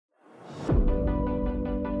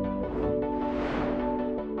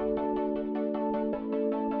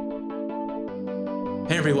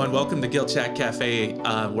Hey everyone, welcome to Guild Chat Cafe,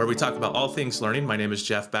 where we talk about all things learning. My name is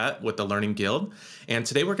Jeff Batt with the Learning Guild, and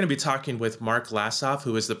today we're going to be talking with Mark Lassoff,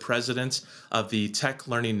 who is the president of the Tech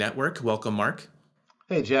Learning Network. Welcome, Mark.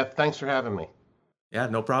 Hey, Jeff. Thanks for having me. Yeah,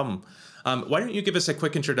 no problem. Why don't you give us a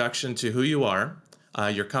quick introduction to who you are,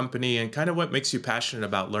 your company, and kind of what makes you passionate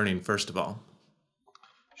about learning, first of all?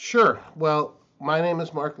 Sure. Well, my name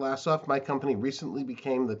is Mark Lassoff. My company recently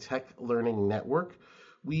became the Tech Learning Network.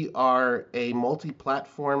 We are a multi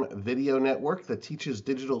platform video network that teaches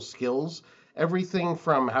digital skills, everything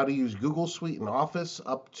from how to use Google Suite and Office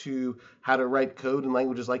up to how to write code in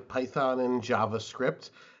languages like Python and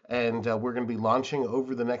JavaScript. And we're going to be launching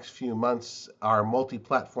over the next few months our multi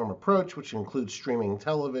platform approach, which includes streaming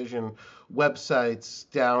television, websites,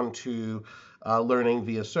 down to learning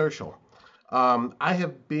via social. I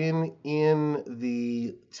have been in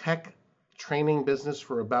the tech training business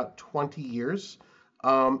for about 20 years.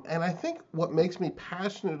 And I think what makes me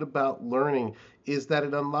passionate about learning is that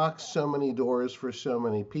it unlocks so many doors for so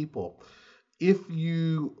many people. If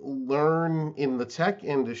you learn in the tech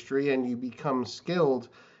industry and you become skilled,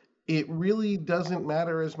 it really doesn't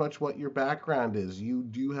matter as much what your background is. You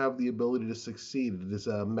do have the ability to succeed. It is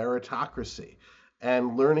a meritocracy,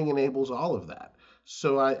 and learning enables all of that.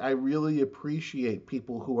 So I really appreciate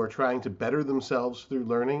people who are trying to better themselves through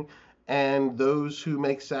learning and those who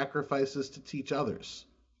make sacrifices to teach others.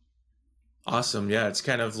 Awesome. Yeah, it's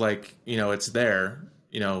kind of like, it's there.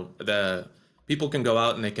 The people can go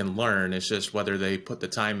out and they can learn. It's just whether they put the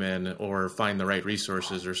time in or find the right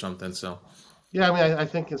resources or something. So, Yeah, I mean, I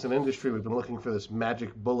think as an industry, we've been looking for this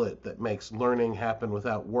magic bullet that makes learning happen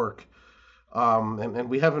without work. And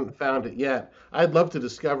we haven't found it yet. I'd love to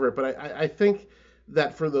discover it, but I think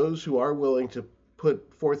that for those who are willing to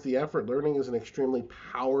put forth the effort, learning is an extremely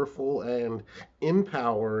powerful and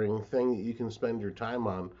empowering thing that you can spend your time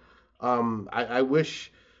on. I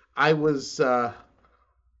wish I was. I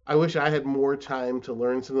wish I had more time to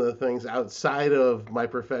learn some of the things outside of my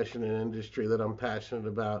profession and industry that I'm passionate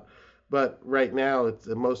about. But right now,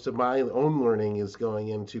 most of my own learning is going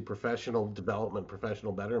into professional development,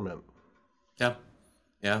 professional betterment. yeah,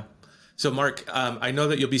 yeah. So, Mark, I know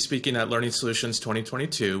that you'll be speaking at Learning Solutions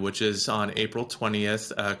 2022, which is on April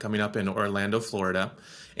 20th, coming up in Orlando, Florida.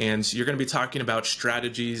 And you're going to be talking about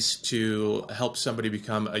strategies to help somebody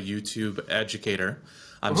become a YouTube educator.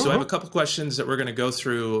 So I have a couple questions that we're going to go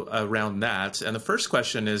through around that. And the first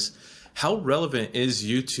question is, how relevant is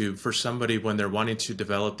YouTube for somebody when they're wanting to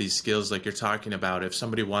develop these skills like you're talking about? If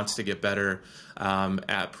somebody wants to get better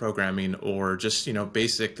at programming or just,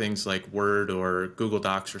 basic things like Word or Google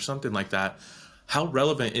Docs or something like that, how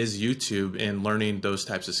relevant is YouTube in learning those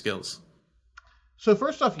types of skills? So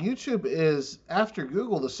first off, YouTube is, after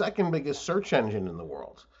Google, the second biggest search engine in the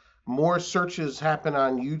world. More searches happen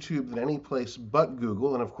on YouTube than any place but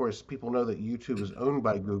Google. And of course, people know that YouTube is owned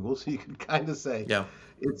by Google, so you can kind of say Yeah.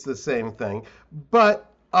 it's the same thing.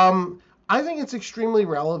 But I think it's extremely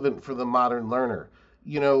relevant for the modern learner.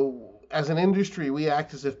 As an industry, we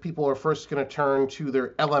act as if people are first going to turn to their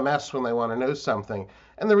LMS when they want to know something.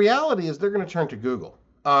 And the reality is they're going to turn to Google.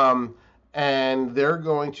 And they're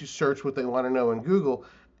going to search what they want to know in Google.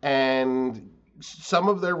 And some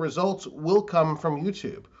of their results will come from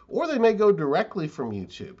YouTube, or they may go directly from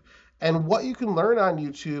YouTube. And what you can learn on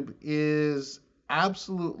YouTube is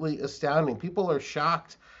absolutely astounding. People are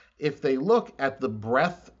shocked if they look at the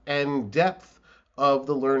breadth and depth of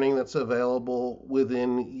the learning that's available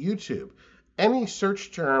within YouTube. Any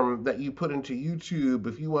search term that you put into YouTube,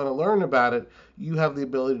 if you want to learn about it, you have the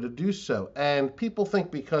ability to do so. And people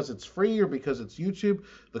think because it's free or because it's YouTube,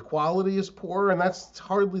 the quality is poor, and that's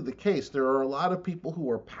hardly the case. There are a lot of people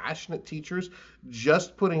who are passionate teachers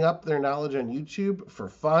just putting up their knowledge on YouTube for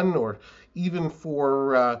fun or even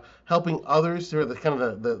for helping others, or the kind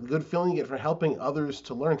of the good feeling you get from helping others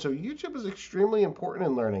to learn. So YouTube is extremely important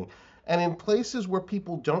in learning. And in places where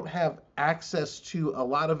people don't have access to a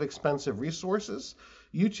lot of expensive resources,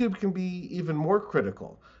 YouTube can be even more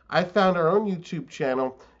critical. I found our own YouTube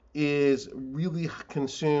channel is really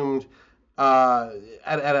consumed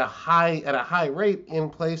at a high rate in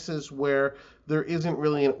places where there isn't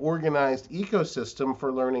really an organized ecosystem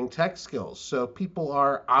for learning tech skills. So people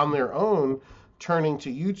are on their own turning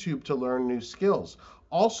to YouTube to learn new skills.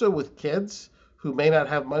 Also with kids who may not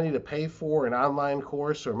have money to pay for an online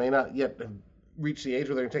course or may not yet have reached the age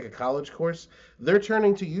where they can take a college course, they're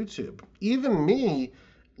turning to YouTube. Even me,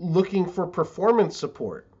 looking for performance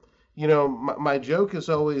support. My joke has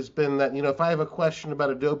always been that, if I have a question about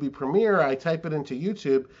Adobe Premiere, I type it into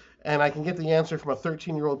YouTube and I can get the answer from a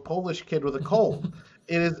 13-year-old Polish kid with a cold.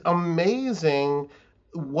 It is amazing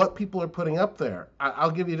what people are putting up there.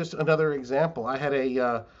 I'll give you just another example. I had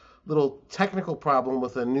a little technical problem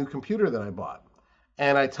with a new computer that I bought.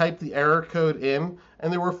 And I typed the error code in,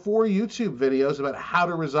 and there were 4 YouTube videos about how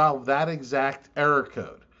to resolve that exact error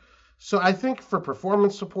code. So I think for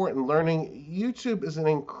performance support and learning, YouTube is an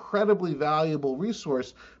incredibly valuable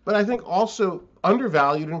resource, but I think also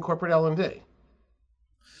undervalued in corporate L&D.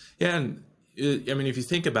 Yeah, and I mean, if you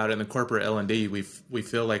think about it, in the corporate L&D, we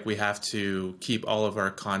feel like we have to keep all of our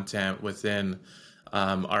content within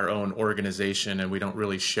our own organization, and we don't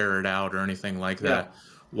really share it out or anything like Yeah. that.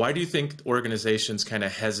 Why do you think organizations kind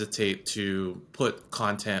of hesitate to put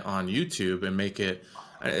content on YouTube and make it?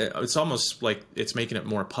 It's almost like it's making it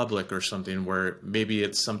more public or something, where maybe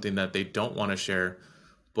it's something that they don't want to share,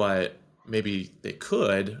 but maybe they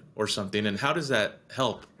could or something. And how does that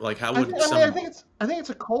help? Like, how I would think, I mean, some? I think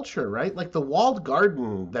it's a culture, right? Like the walled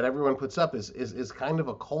garden that everyone puts up is kind of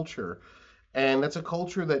a culture, and that's a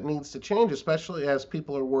culture that needs to change, especially as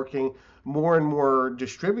people are working more and more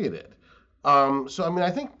distributed. So I mean, I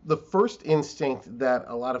think the first instinct that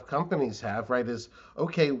a lot of companies have, right, is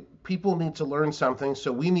okay, people need to learn something,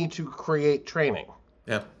 so we need to create training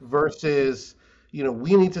Yeah. versus,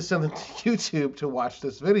 we need to send them to YouTube to watch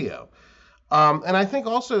this video. And I think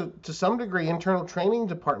also to some degree, internal training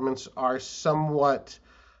departments are somewhat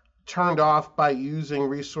turned off by using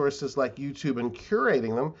resources like YouTube and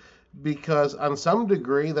curating them because, on some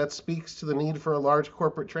degree, that speaks to the need for a large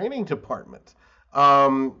corporate training department.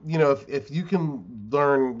 If you can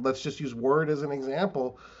learn, let's just use Word as an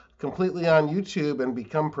example, completely on YouTube and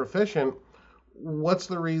become proficient, what's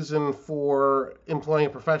the reason for employing a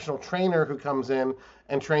professional trainer who comes in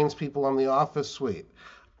and trains people on the Office suite?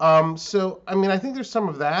 So, I mean, I think there's some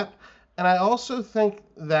of that. And I also think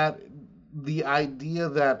that the idea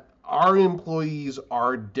that our employees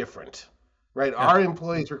are different, right? Yeah. Our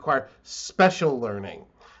employees require special learning.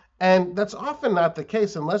 And that's often not the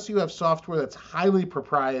case unless you have software that's highly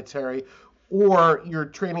proprietary or you're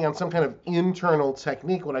training on some kind of internal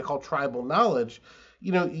technique, what I call tribal knowledge.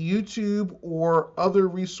 YouTube or other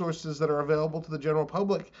resources that are available to the general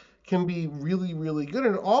public can be really, really good.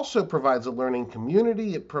 And it also provides a learning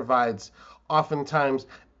community. It provides oftentimes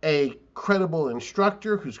a credible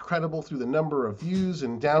instructor who's credible through the number of views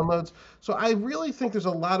and downloads. So I really think there's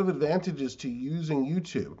a lot of advantages to using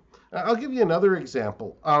YouTube. I'll give you another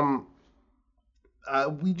example.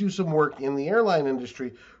 We do some work in the airline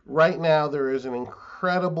industry. Right now, there is an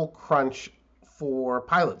incredible crunch for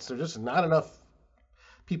pilots. There's just not enough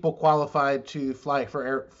people qualified to fly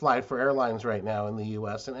for airlines right now in the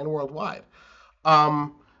U.S. and worldwide.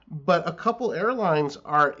 But a couple airlines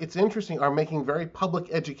it's interesting, are making very public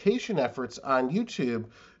education efforts on YouTube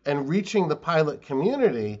and reaching the pilot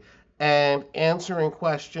community and answering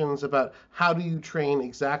questions about how do you train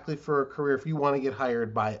exactly for a career if you want to get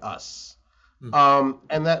hired by us. Mm.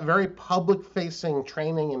 And that very public-facing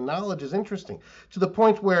training and knowledge is interesting to the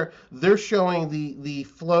point where they're showing the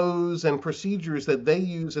flows and procedures that they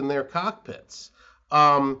use in their cockpits,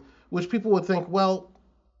 which people would think, well,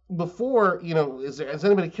 before, is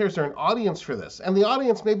anybody care? Is there an audience for this? And the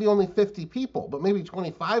audience may be only 50 people, but maybe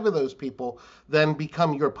 25 of those people then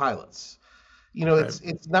become your pilots. Right.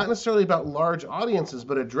 It's not necessarily about large audiences,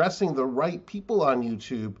 but addressing the right people on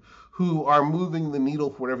YouTube who are moving the needle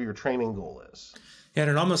for whatever your training goal is. Yeah,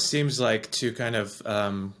 and it almost seems like, to kind of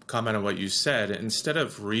comment on what you said, instead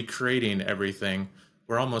of recreating everything,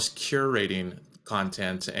 we're almost curating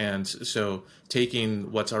content. And so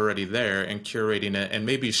taking what's already there and curating it and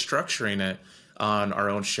maybe structuring it on our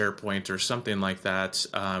own SharePoint or something like that,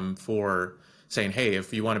 for saying, hey,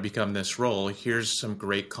 if you want to become this role, here's some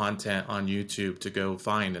great content on YouTube to go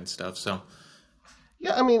find and stuff. So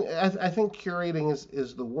yeah, I mean, I think curating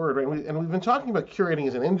is the word, right? And we've been talking about curating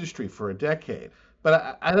as an industry for a decade,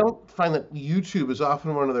 but I don't find that YouTube is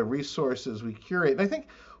often one of the resources we curate. And I think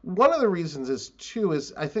one of the reasons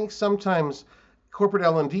is I think sometimes corporate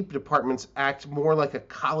L&D departments act more like a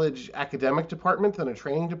college academic department than a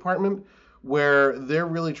training department, where they're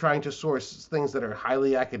really trying to source things that are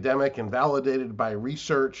highly academic and validated by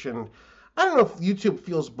research. And I don't know if YouTube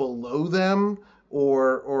feels below them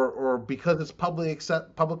or because it's publicly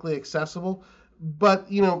accessible. But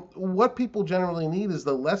what people generally need is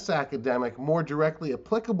the less academic, more directly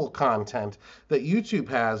applicable content that YouTube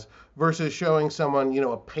has versus showing someone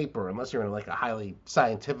a paper, unless you're in like a highly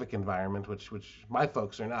scientific environment, which my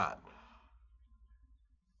folks are not.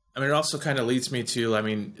 I mean, it also kind of leads me to, I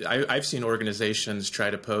mean, I've seen organizations try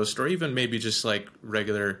to post, or even maybe just like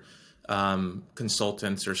regular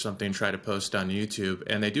consultants or something, try to post on YouTube,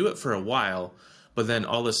 and they do it for a while, but then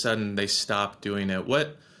all of a sudden they stop doing it.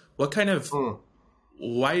 What kind of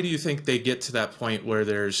Why do you think they get to that point where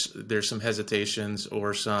there's some hesitations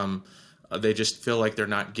or some they just feel like they're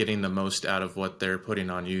not getting the most out of what they're putting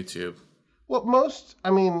on YouTube? Well,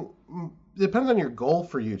 depends on your goal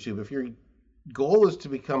for YouTube. If your goal is to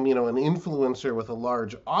become, an influencer with a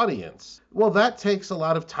large audience, well, that takes a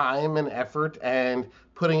lot of time and effort and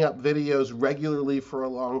putting up videos regularly for a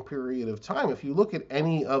long period of time. If you look at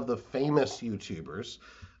any of the famous YouTubers,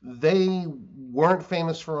 they weren't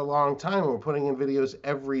famous for a long time and were putting in videos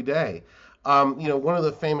every day. One of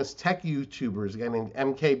the famous tech YouTubers, a guy named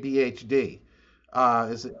MKBHD,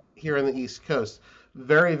 is here on the East Coast.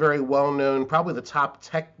 Very, very well known, probably the top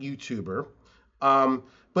tech YouTuber.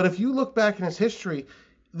 But if you look back in his history,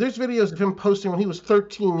 there's videos of him posting when he was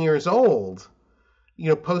 13 years old,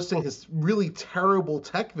 posting his really terrible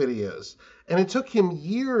tech videos. And it took him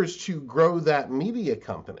years to grow that media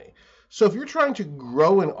company. So if you're trying to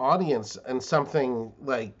grow an audience and something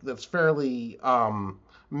like that's fairly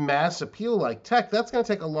mass appeal like tech, that's going to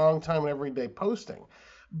take a long time and everyday posting.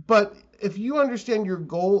 But if you understand your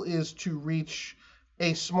goal is to reach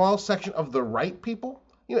a small section of the right people,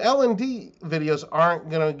 L&D videos aren't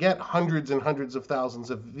going to get hundreds and hundreds of thousands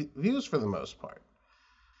of views for the most part.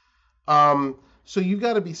 So you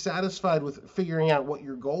got to be satisfied with figuring out what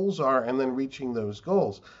your goals are and then reaching those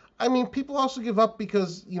goals. People also give up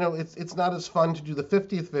because, it's not as fun to do the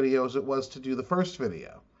 50th video as it was to do the first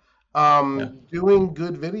video. Doing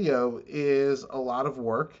good video is a lot of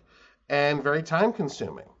work and very time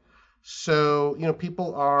consuming. So,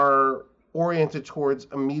 people are oriented towards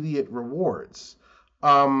immediate rewards.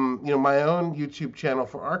 My own YouTube channel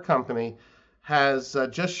for our company has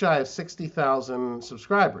just shy of 60,000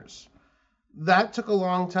 subscribers. That took a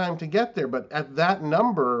long time to get there, but at that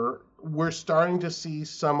number, we're starting to see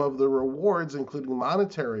some of the rewards, including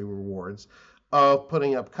monetary rewards, of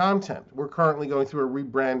putting up content. We're currently going through a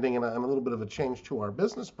rebranding and a little bit of a change to our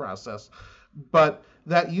business process, but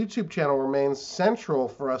that YouTube channel remains central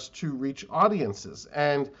for us to reach audiences.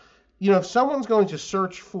 And, if someone's going to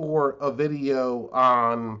search for a video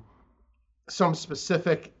on some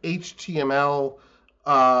specific HTML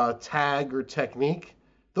tag or technique,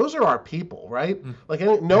 those are our people, right? Like,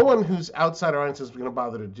 no one who's outside our audience is going to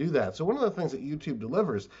bother to do that. So one of the things that YouTube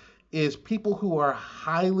delivers is people who are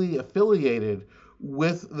highly affiliated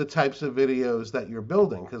with the types of videos that you're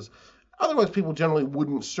building, because otherwise people generally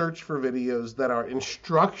wouldn't search for videos that are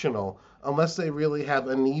instructional unless they really have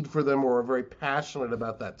a need for them or are very passionate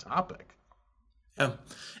about that topic. Yeah.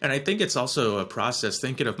 And I think it's also a process.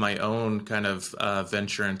 Thinking of my own kind of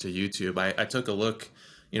venture into YouTube, I took a look.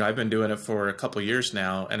 I've been doing it for a couple years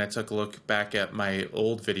now, and I took a look back at my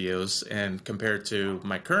old videos and compared to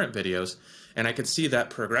my current videos, and I could see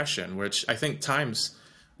that progression, which I think times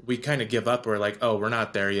we kind of give up. We're like, oh, we're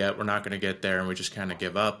not there yet. We're not going to get there. And we just kind of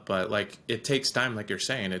give up. But like, it takes time, like you're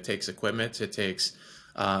saying, it takes equipment. It takes,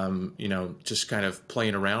 just kind of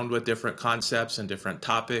playing around with different concepts and different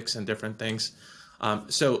topics and different things.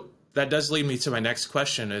 So that does lead me to my next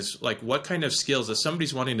question is like, what kind of skills, if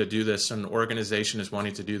somebody's wanting to do this, an organization is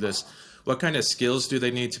wanting to do this, what kind of skills do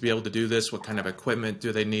they need to be able to do this? What kind of equipment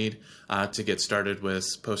do they need to get started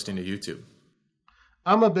with posting to YouTube?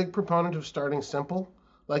 I'm a big proponent of starting simple.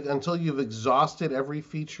 Like, until you've exhausted every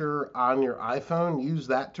feature on your iPhone, use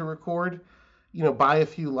that to record. Buy a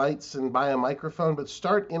few lights and buy a microphone, but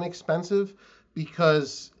start inexpensive,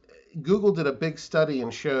 because Google did a big study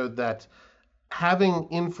and showed that having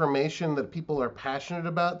information that people are passionate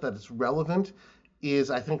about, that is relevant, is,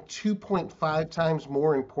 I think, 2.5 times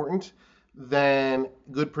more important than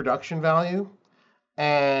good production value.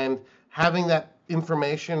 And having that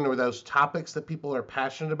information or those topics that people are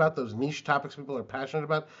passionate about, those niche topics people are passionate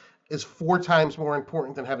about, is 4 times more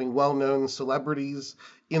important than having well-known celebrities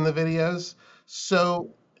in the videos.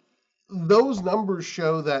 So those numbers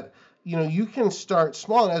show that you can start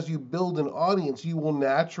small, and as you build an audience, you will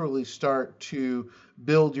naturally start to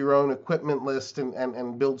build your own equipment list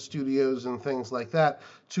and build studios and things like that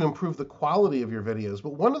to improve the quality of your videos.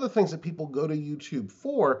 But one of the things that people go to YouTube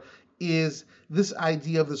for is this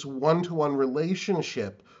idea of this one-to-one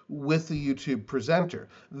relationship with the YouTube presenter.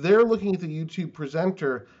 They're looking at the YouTube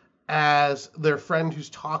presenter as their friend who's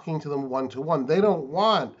talking to them one-to-one. They don't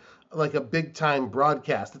want like a big-time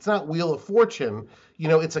broadcast. It's not Wheel of Fortune,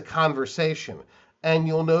 it's a conversation. And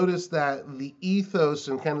you'll notice that the ethos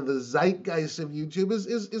and kind of the zeitgeist of YouTube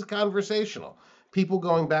is conversational. People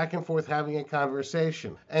going back and forth having a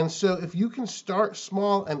conversation. And so if you can start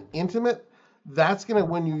small and intimate, that's going to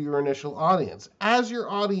win you your initial audience. As your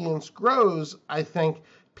audience grows, I think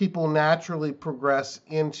people naturally progress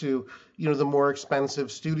into, the more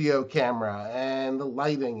expensive studio camera and the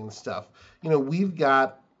lighting and stuff. We've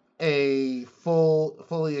got a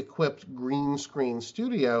fully equipped green screen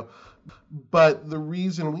studio. But the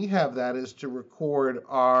reason we have that is to record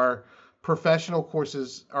our professional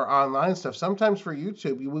courses, our online stuff. Sometimes for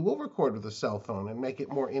YouTube, we will record with a cell phone and make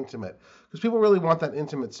it more intimate because people really want that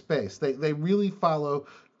intimate space. They really follow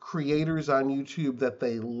creators on YouTube that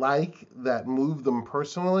they like, that move them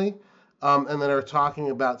personally, and that are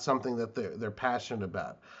talking about something that they're passionate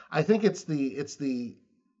about. I think it's the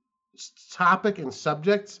topic and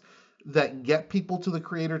subjects that get people to the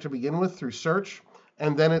creator to begin with through search,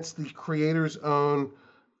 and then it's the creator's own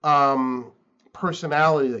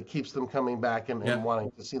personality that keeps them coming back and, Yeah. and wanting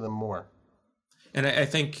to see them more. And I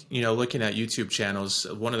think, looking at YouTube channels,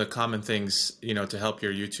 one of the common things, to help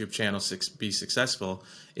your YouTube channel be successful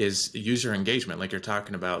is user engagement, like you're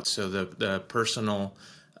talking about. So the personal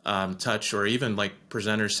touch, or even like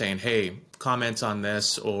presenters saying, hey, comment on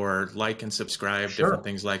this, or like and subscribe, Sure. different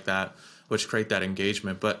things like that, which create that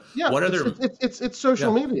engagement. But Yeah, what other, it's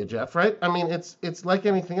social yeah, media, Jeff, right? I mean, it's like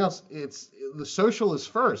anything else. It's the social is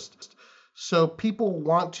first. So people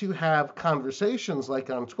want to have conversations like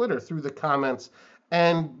on Twitter through the comments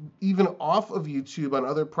and even off of YouTube on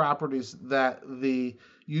other properties that the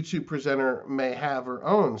YouTube presenter may have or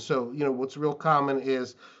own. So, what's real common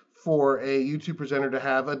is for a YouTube presenter to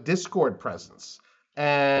have a Discord presence.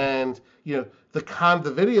 And, the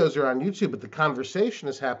videos are on YouTube, but the conversation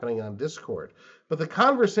is happening on Discord. But the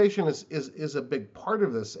conversation is a big part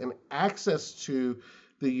of this, and access to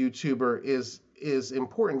the YouTuber is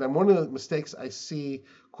important. And one of the mistakes I see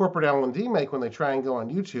corporate L&D make when they try and go on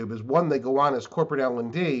YouTube is, one, they go on as corporate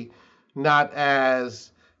L&D, not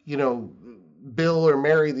as, Bill or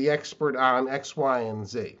Mary, the expert on X, Y, and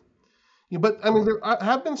Z. But I mean, there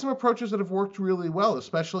have been some approaches that have worked really well,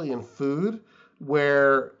 especially in food,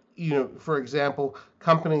 where, for example,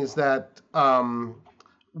 companies that had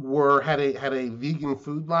a vegan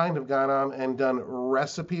food line have gone on and done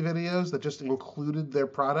recipe videos that just included their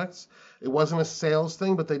products. It wasn't a sales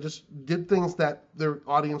thing, but they just did things that their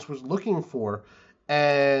audience was looking for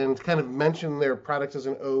and kind of mentioned their products as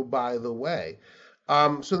an oh, by the way.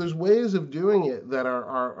 So there's ways of doing it that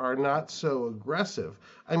are not so aggressive.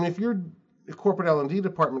 I mean, if you're a corporate L&D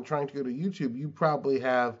department trying to go to YouTube, you probably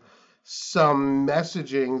have some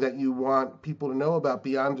messaging that you want people to know about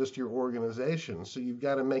beyond just your organization. So you've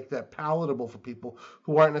got to make that palatable for people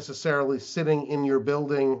who aren't necessarily sitting in your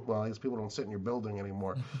building. Well, I guess people don't sit in your building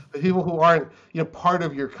anymore, but people who aren't, part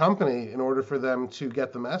of your company, in order for them to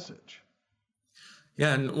get the message.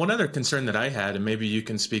 yeah. And one other concern that I had, and maybe you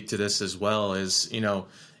can speak to this as well, is,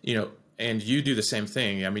 and you do the same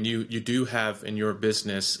thing. I mean, you do have in your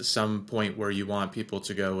business some point where you want people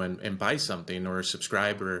to go and buy something or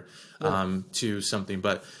subscribe or to something.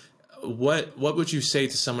 But what would you say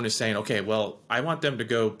to someone who's saying, okay, well, I want them to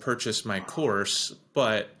go purchase my course,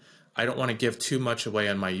 but I don't want to give too much away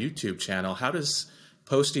on my YouTube channel? How does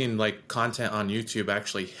posting like content on YouTube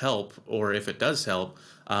actually help, or if it does help,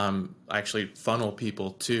 actually funnel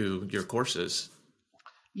people to your courses?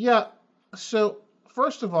 Yeah. So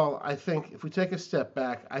first of all, I think if we take a step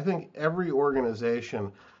back, I think every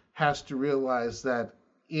organization has to realize that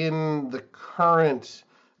in the current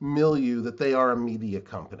milieu that they are a media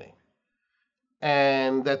company,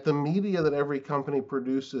 and that the media that every company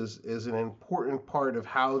produces is an important part of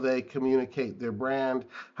how they communicate their brand,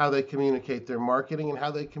 how they communicate their marketing, and how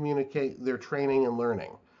they communicate their training and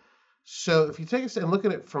learning. So if you take a step and look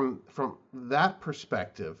at it from that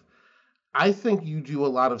perspective, I think you do a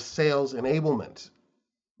lot of sales enablement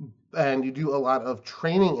and you do a lot of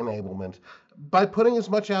training enablement by putting as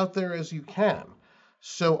much out there as you can.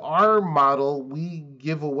 So our model, we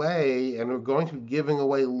give away, and we're going to be giving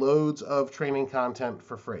away loads of training content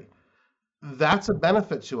for free. That's a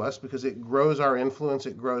benefit to us because it grows our influence,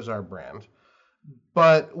 it grows our brand.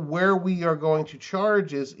 But where we are going to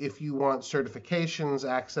charge is if you want certifications,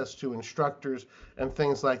 access to instructors, and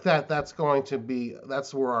things like that, that's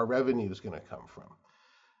where our revenue is going to come from.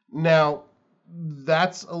 Now,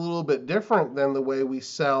 that's a little bit different than the way we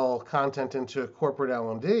sell content into corporate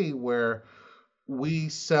L&D, where we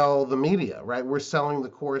sell the media, right? We're selling the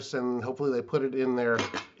course, and hopefully they put it in their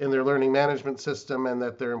learning management system, and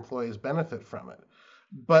that their employees benefit from it.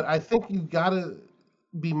 But I think you've got to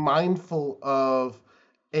be mindful of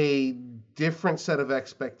a different set of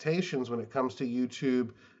expectations when it comes to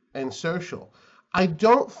YouTube and social. I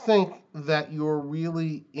don't think that you're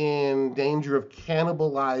really in danger of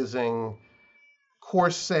cannibalizing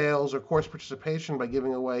course sales or course participation by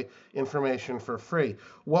giving away information for free.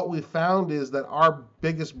 What we found is that our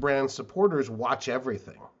biggest brand supporters watch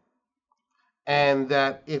everything. And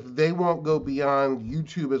that if they won't go beyond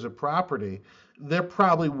YouTube as a property, they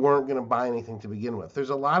probably weren't going to buy anything to begin with. There's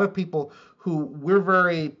a lot of people who we're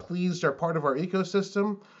very pleased are part of our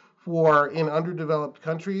ecosystem who are in underdeveloped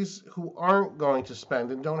countries who aren't going to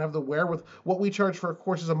spend and don't have the wherewithal. What we charge for a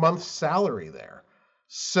course is a month's salary there.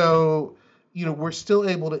 So, we're still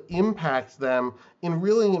able to impact them in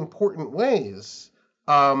really important ways.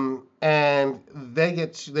 And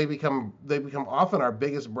they become often our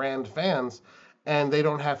biggest brand fans, and they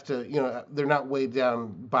don't have to, they're not weighed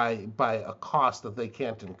down by a cost that they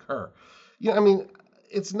can't incur. I mean,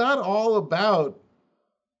 it's not all about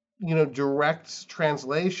direct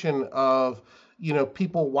translation of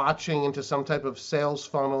people watching into some type of sales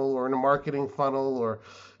funnel or in a marketing funnel, or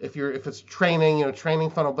if it's training, training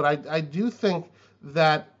funnel. But I do think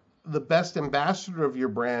that the best ambassador of your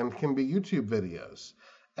brand can be YouTube videos.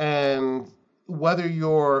 And whether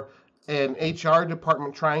you're an HR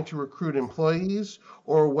department trying to recruit employees,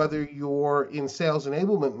 or whether you're in sales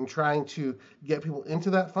enablement and trying to get people into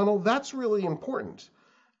that funnel, that's really important.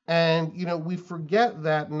 And we forget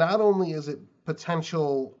that not only is it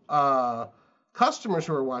potential customers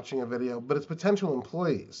who are watching a video, but it's potential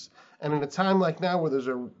employees. And in a time like now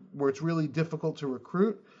where it's really difficult to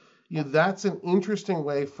recruit, that's an interesting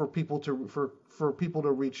way for people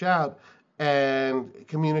to reach out and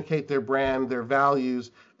communicate their brand, their values,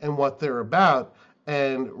 and what they're about,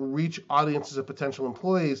 and reach audiences of potential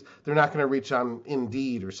employees they're not going to reach on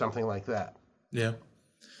Indeed or something like that. Yeah.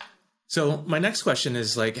 So my next question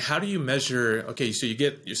is like, how do you measure, okay, so you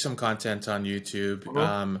get some content on YouTube.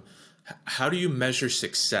 Mm-hmm. How do you measure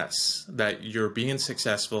success, that you're being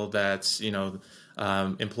successful, that,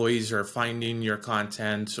 employees are finding your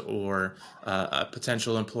content, or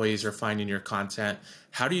potential employees are finding your content?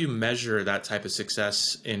 How do you measure that type of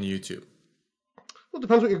success in YouTube? Well, it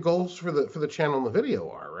depends what your goals for the channel and the video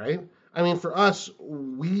are, right? I mean, for us,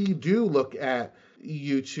 we do look at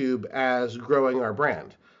YouTube as growing our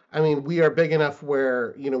brand. I mean, we are big enough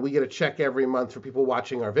where, we get a check every month for people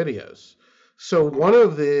watching our videos. So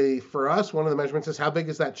for us, one of the measurements is how big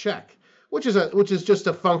is that check, which is just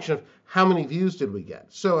a function of how many views did we get.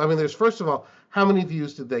 So, I mean, there's, first of all, how many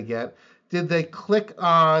views did they get? Did they click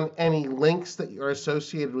on any links that are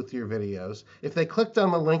associated with your videos? If they clicked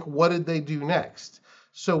on the link, what did they do next?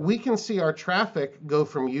 So we can see our traffic go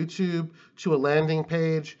from YouTube to a landing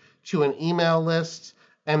page to an email list,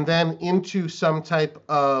 and then into some type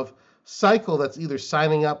of cycle that's either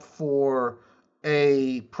signing up for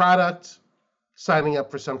a product, signing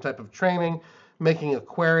up for some type of training, making a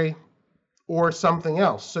query, or something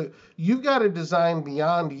else. So you've got to design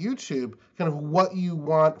beyond YouTube kind of what you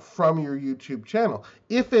want from your YouTube channel.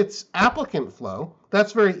 If it's applicant flow,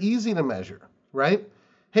 that's very easy to measure, right?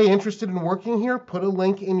 Hey, interested in working here? Put a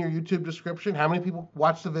link in your YouTube description. How many people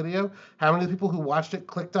watched the video? How many people who watched it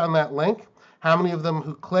clicked on that link? How many of them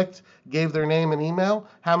who clicked gave their name and email?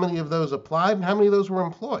 How many of those applied? And how many of those were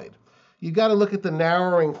employed? You got to look at the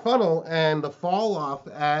narrowing funnel and the fall off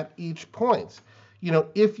at each point.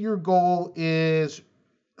 If your goal is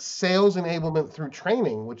sales enablement through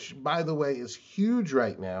training, which by the way is huge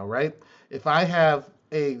right now, right?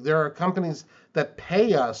 There are companies that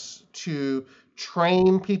pay us to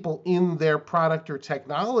train people in their product or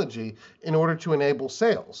technology in order to enable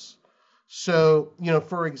sales. So,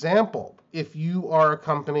 for example, if you are a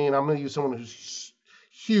company, and I'm going to use someone who's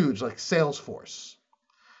huge, like Salesforce,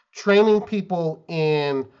 training people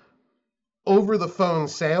in over-the-phone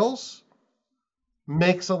sales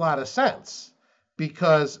makes a lot of sense,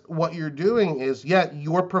 because what you're doing is,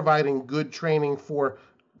 you're providing good training for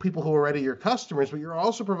people who are already your customers, but you're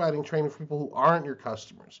also providing training for people who aren't your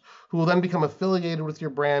customers, who will then become affiliated with your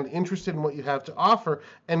brand, interested in what you have to offer,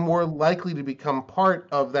 and more likely to become part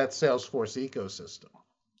of that Salesforce ecosystem.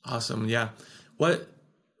 Awesome. Yeah. What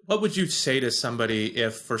would you say to somebody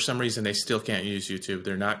if for some reason they still can't use YouTube?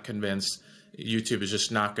 They're not convinced YouTube is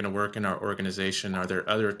just not going to work in our organization. Are there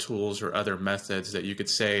other tools or other methods that you could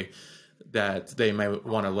say that they might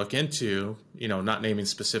want to look into, not naming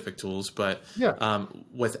specific tools, but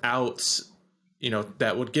without,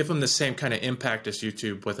 that would give them the same kind of impact as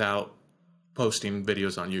YouTube without posting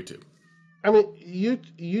videos on YouTube? I mean,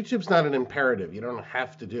 YouTube's not an imperative. You don't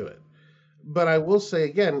have to do it. But I will say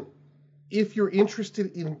again, if you're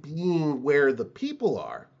interested in being where the people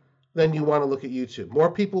are, then you want to look at YouTube. More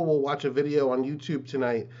people will watch a video on YouTube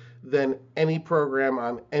tonight than any program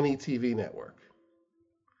on any TV network.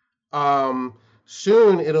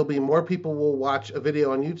 Soon it'll be more people will watch a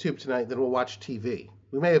video on YouTube tonight than will watch TV.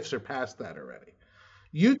 We may have surpassed that already.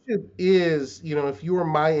 YouTube is, if you were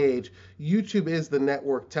my age, YouTube is the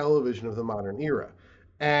network television of the modern era.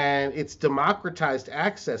 And it's democratized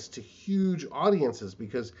access to huge audiences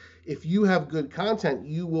because if you have good content,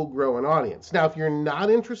 you will grow an audience. Now, if you're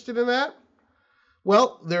not interested in that,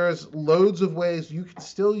 well, there's loads of ways you can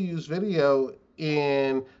still use video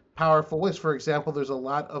in powerful ways. For example, there's a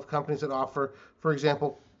lot of companies that offer, for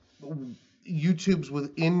example, YouTube's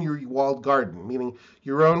within your walled garden, meaning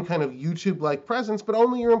your own kind of YouTube-like presence, but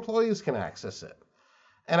only your employees can access it.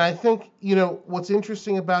 And I think, what's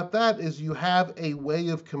interesting about that is you have a way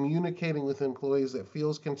of communicating with employees that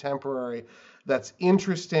feels contemporary, that's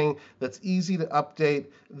interesting, that's easy to update,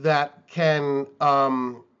 that can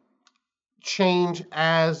change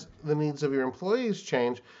as the needs of your employees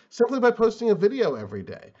change simply by posting a video every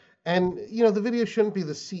day. And, the video shouldn't be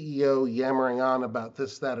the CEO yammering on about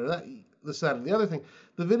this, that, or the other thing.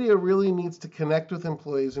 The video really needs to connect with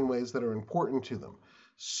employees in ways that are important to them.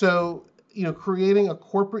 So, creating a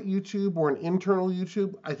corporate YouTube or an internal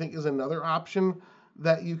YouTube, I think, is another option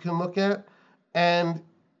that you can look at. And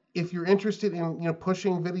if you're interested in,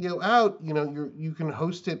 pushing video out, you can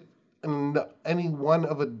host it in any one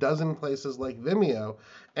of a dozen places like Vimeo,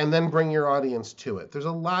 and then bring your audience to it. There's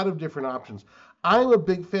a lot of different options. I'm a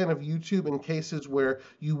big fan of YouTube in cases where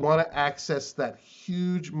you want to access that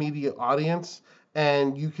huge media audience,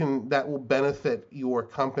 and that will benefit your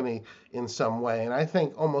company in some way. And I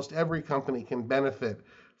think almost every company can benefit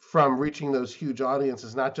from reaching those huge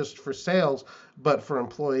audiences, not just for sales, but for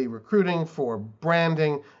employee recruiting, for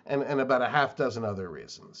branding, and about a half dozen other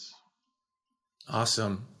reasons.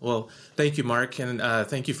 Awesome. Well, thank you, Mark, and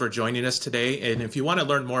thank you for joining us today. And if you want to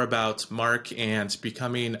learn more about Mark and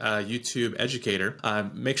becoming a YouTube educator,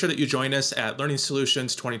 make sure that you join us at Learning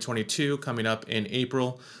Solutions 2022 coming up in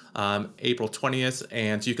April 20th.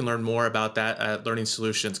 And you can learn more about that at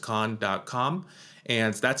learningsolutionscon.com.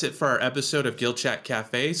 And that's it for our episode of Guild Chat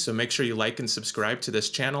Cafe. So make sure you like and subscribe to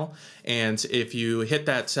this channel. And if you hit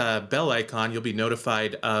that bell icon, you'll be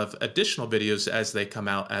notified of additional videos as they come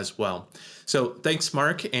out as well. So thanks,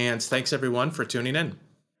 Mark, and thanks everyone for tuning in.